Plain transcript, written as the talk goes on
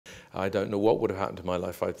I don't know what would have happened to my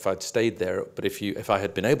life if I'd stayed there, but if I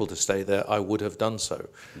had been able to stay there, I would have done so.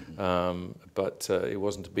 But it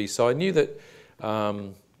wasn't to be. So I knew that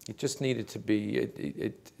it just needed to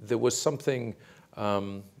be, there was something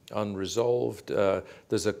unresolved.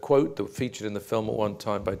 There's a quote that featured in the film at one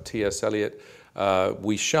time by T.S. Eliot,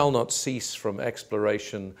 "We shall not cease from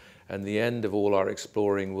exploration, and the end of all our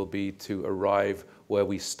exploring will be to arrive where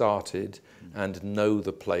we started and know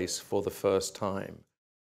the place for the first time."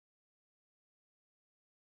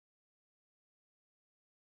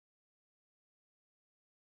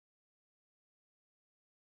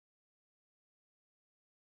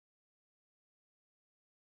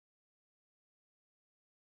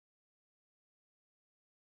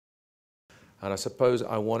 And I suppose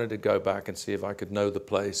I wanted to go back and see if I could know the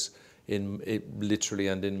place in it literally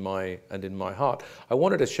and in my heart. I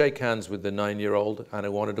wanted to shake hands with the 9-year-old, and I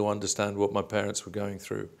wanted to understand what my parents were going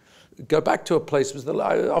through. Go back to a place,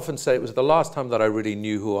 I often say it was the last time that I really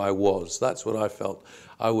knew who I was. That's what I felt.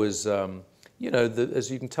 I was, you know,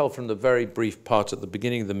 as you can tell from the very brief part at the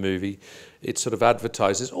beginning of the movie, it sort of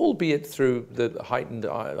advertises, albeit through the heightened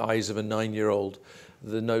eyes of a 9-year-old,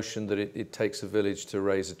 the notion that it takes a village to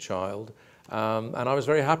raise a child. And I was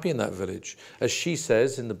very happy in that village. As she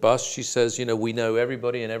says in the bus, she says, you know, we know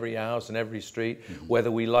everybody in every house and every street,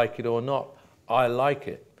 whether we like it or not. I like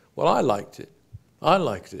it. Well, I liked it. I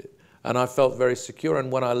liked it. And I felt very secure.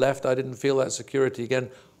 And when I left, I didn't feel that security again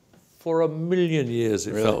for a million years,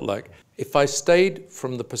 it felt like. If I stayed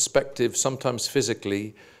from the perspective, sometimes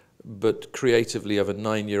physically, but creatively, of a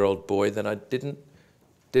 9-year-old boy, then I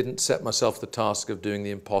didn't set myself the task of doing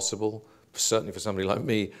the impossible, certainly for somebody like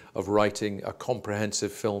me, of writing a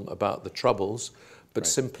comprehensive film about the Troubles, but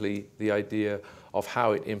simply the idea of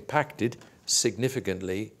how it impacted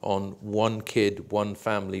significantly on one kid, one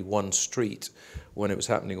family, one street, when it was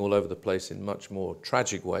happening all over the place in much more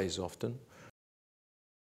tragic ways often.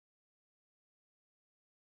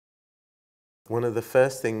 One of the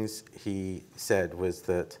first things he said was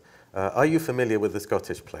that, are you familiar with the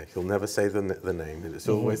Scottish play? He'll never say the name, it's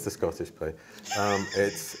always the Scottish play.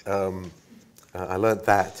 I learned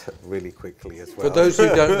that really quickly as well. For those who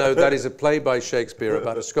don't know, that is a play by Shakespeare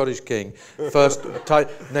about a Scottish king, first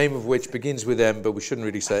name of which begins with M, but we shouldn't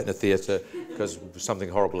really say it in a theatre because something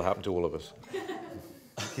horrible happened to all of us.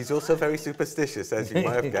 He's also very superstitious, as you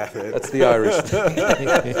might have gathered. That's the Irish.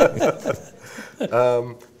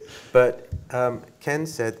 But Ken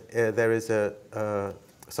said there is a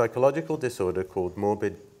psychological disorder called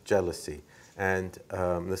morbid jealousy, and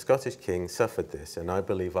the Scottish king suffered this, and I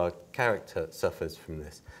believe our character suffers from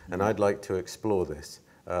this, and I'd like to explore this.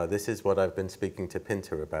 This is what I've been speaking to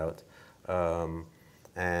Pinter about,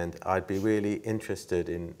 and I'd be really interested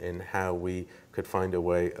in how we could find a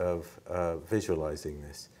way of visualizing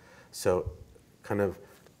this. So kind of,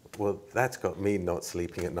 well, that's got me not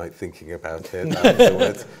sleeping at night thinking about it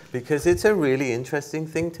afterwards, because it's a really interesting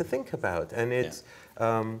thing to think about, and it's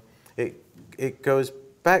it goes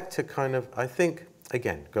back to kind of, I think,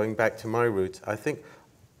 again, going back to my roots, I think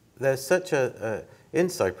there's such a, in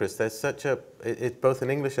Cyprus, there's such a, it's both an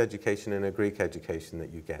English education and a Greek education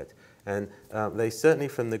that you get. And they certainly,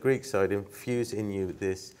 from the Greek side, infuse in you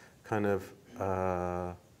this kind of,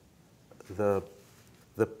 the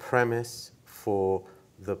premise for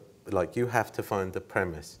the, like, you have to find the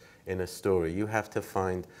premise in a story. You have to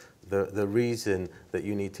find the reason that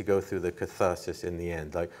you need to go through the catharsis in the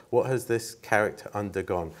end. Like, what has this character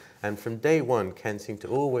undergone? And from day one, Ken seemed to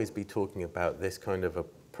always be talking about this kind of a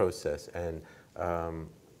process. And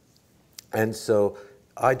so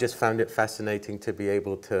I just found it fascinating to be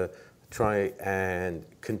able to try and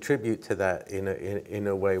contribute to that in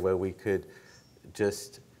a way where we could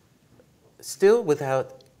just, still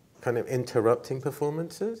without kind of interrupting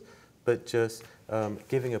performances, but just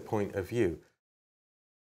giving a point of view.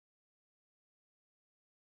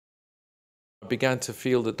 I began to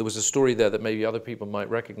feel that there was a story there that maybe other people might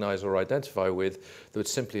recognize or identify with, that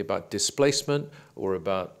was simply about displacement, or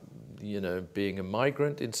about, you know, being a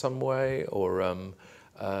migrant in some way, or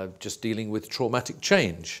just dealing with traumatic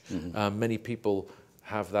change. Many people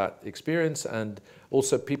have that experience, and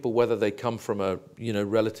also people, whether they come from a, you know,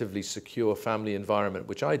 relatively secure family environment,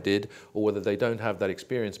 which I did, or whether they don't have that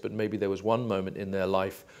experience, but maybe there was one moment in their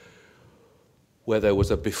life where there was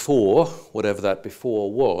a before, whatever that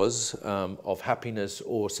before was, of happiness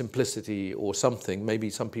or simplicity or something. Maybe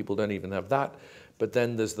some people don't even have that, but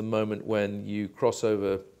then there's the moment when you cross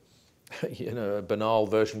over, you know, a banal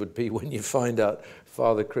version would be when you find out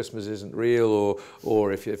Father Christmas isn't real,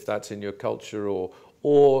 or if that's in your culture,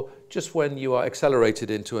 or just when you are accelerated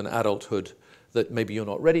into an adulthood that maybe you're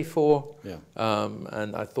not ready for. Yeah.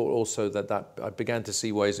 And I thought also that I began to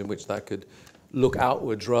see ways in which that could look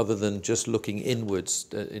outwards rather than just looking inwards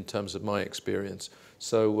in terms of my experience.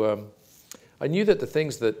 So I knew that the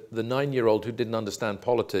things that the 9-year-old who didn't understand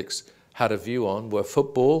politics had a view on were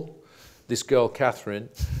football, this girl Catherine,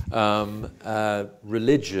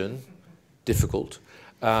 religion, difficult,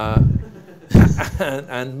 and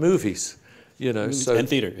movies, you know. Movies so and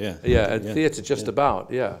theatre, yeah. Yeah, and theatre just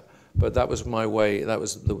about, yeah. But that was my way. That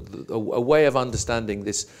was a way of understanding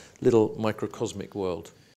this little microcosmic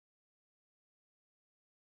world.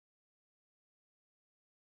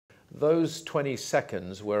 Those 20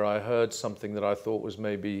 seconds where I heard something that I thought was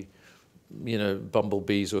maybe, you know,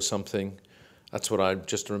 bumblebees or something, that's what I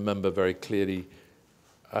just remember very clearly.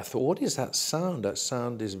 I thought, what is that sound? That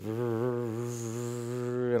sound is... And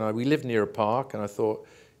we live near a park, and I thought,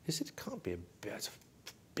 it can't be a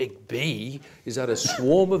big bee. Is that a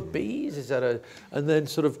swarm of bees? Is that a... And then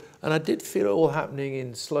sort of... And I did feel it all happening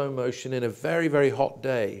in slow motion in a very, very hot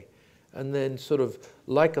day. And then sort of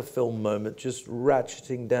like a film moment, just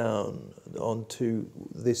ratcheting down onto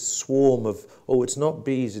this swarm of, oh, it's not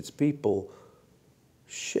bees, it's people.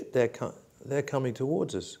 Shit, they're coming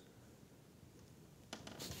towards us.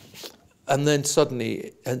 And then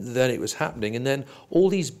suddenly, and then it was happening, and then all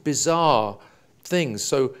these bizarre things.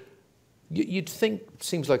 So you'd think,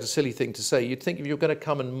 seems like a silly thing to say, you'd think if you're going to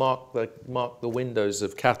come and mark the windows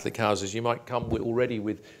of Catholic houses, you might come already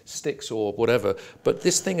with sticks or whatever. But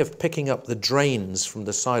this thing of picking up the drains from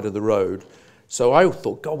the side of the road, so I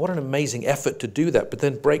thought, God, what an amazing effort to do that, but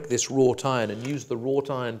then break this wrought iron and use the wrought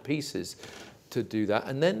iron pieces to do that.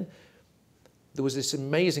 And then there was this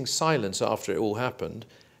amazing silence after it all happened,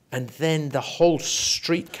 and then the whole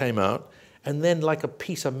street came out, and then like a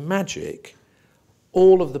piece of magic,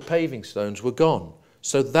 all of the paving stones were gone.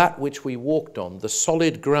 So that which we walked on, the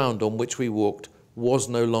solid ground on which we walked, was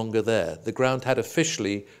no longer there. The ground had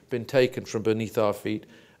officially been taken from beneath our feet,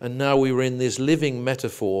 and now we were in this living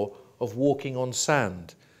metaphor of walking on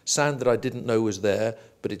sand. Sand that I didn't know was there,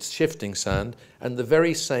 but it's shifting sand, and the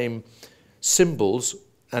very same symbols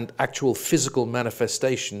and actual physical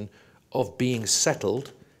manifestation of being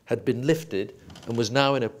settled had been lifted and was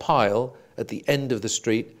now in a pile at the end of the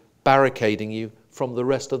street, barricading you from the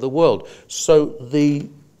rest of the world. So that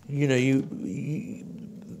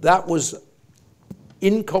was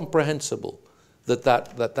incomprehensible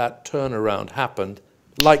that turnaround happened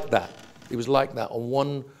like that. It was like that.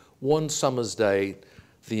 On one summer's day,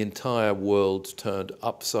 the entire world turned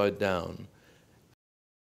upside down.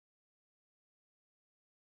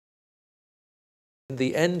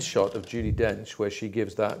 The end shot of Judi Dench, where she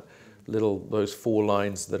gives those 4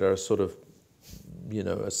 lines that are sort of, you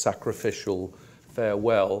know, a sacrificial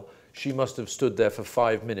farewell, she must have stood there for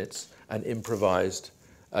 5 minutes and improvised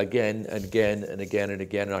again and again and again and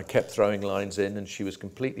again. And I kept throwing lines in, and she was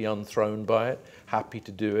completely unthrown by it, happy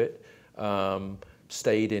to do it,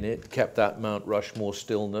 stayed in it, kept that Mount Rushmore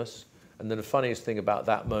stillness. And then the funniest thing about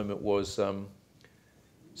that moment was,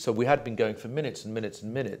 so we had been going for minutes and minutes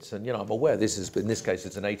and minutes, and you know, I'm aware in this case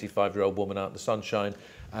it's an 85-year-old woman out in the sunshine,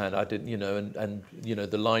 and I didn't, you know, and you know,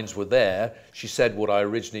 the lines were there. She said what I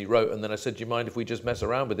originally wrote, and then I said, do you mind if we just mess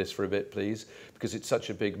around with this for a bit, please, because it's such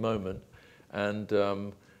a big moment. And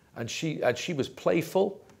she was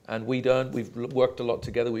playful, and we've worked a lot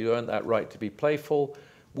together. We earned that right to be playful.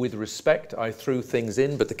 With respect, I threw things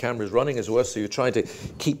in, but the camera's running as well, so you're trying to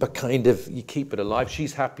keep you keep it alive.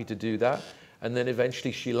 She's happy to do that. And then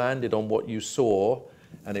eventually she landed on what you saw,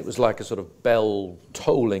 and it was like a sort of bell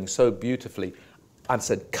tolling so beautifully. I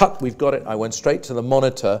said, cut, we've got it. I went straight to the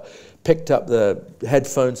monitor, picked up the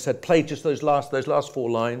headphones, said, play just those last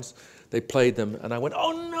 4 lines. They played them, and I went,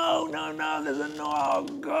 oh no, oh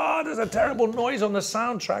God, there's a terrible noise on the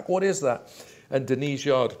soundtrack. What is that? And Denise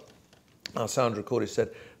Yard, our sound recorder,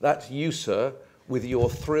 said, that's you, sir, with your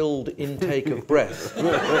thrilled intake of breath.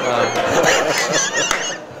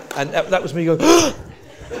 And that was me going,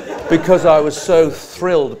 because I was so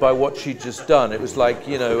thrilled by what she'd just done. It was like,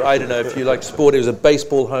 you know, I don't know if you like sport, it was a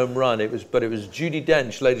baseball home run. But it was Judi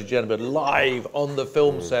Dench, ladies and gentlemen, live on the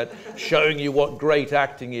film set, showing you what great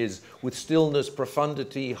acting is, with stillness,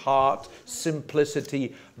 profundity, heart,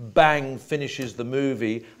 simplicity. Bang, finishes the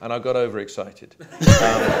movie, and I got overexcited.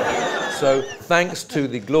 So thanks to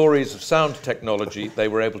the glories of sound technology, they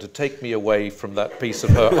were able to take me away from that piece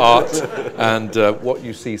of her art, and what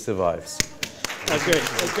you see survives. That's great.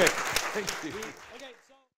 That's great. Thank you.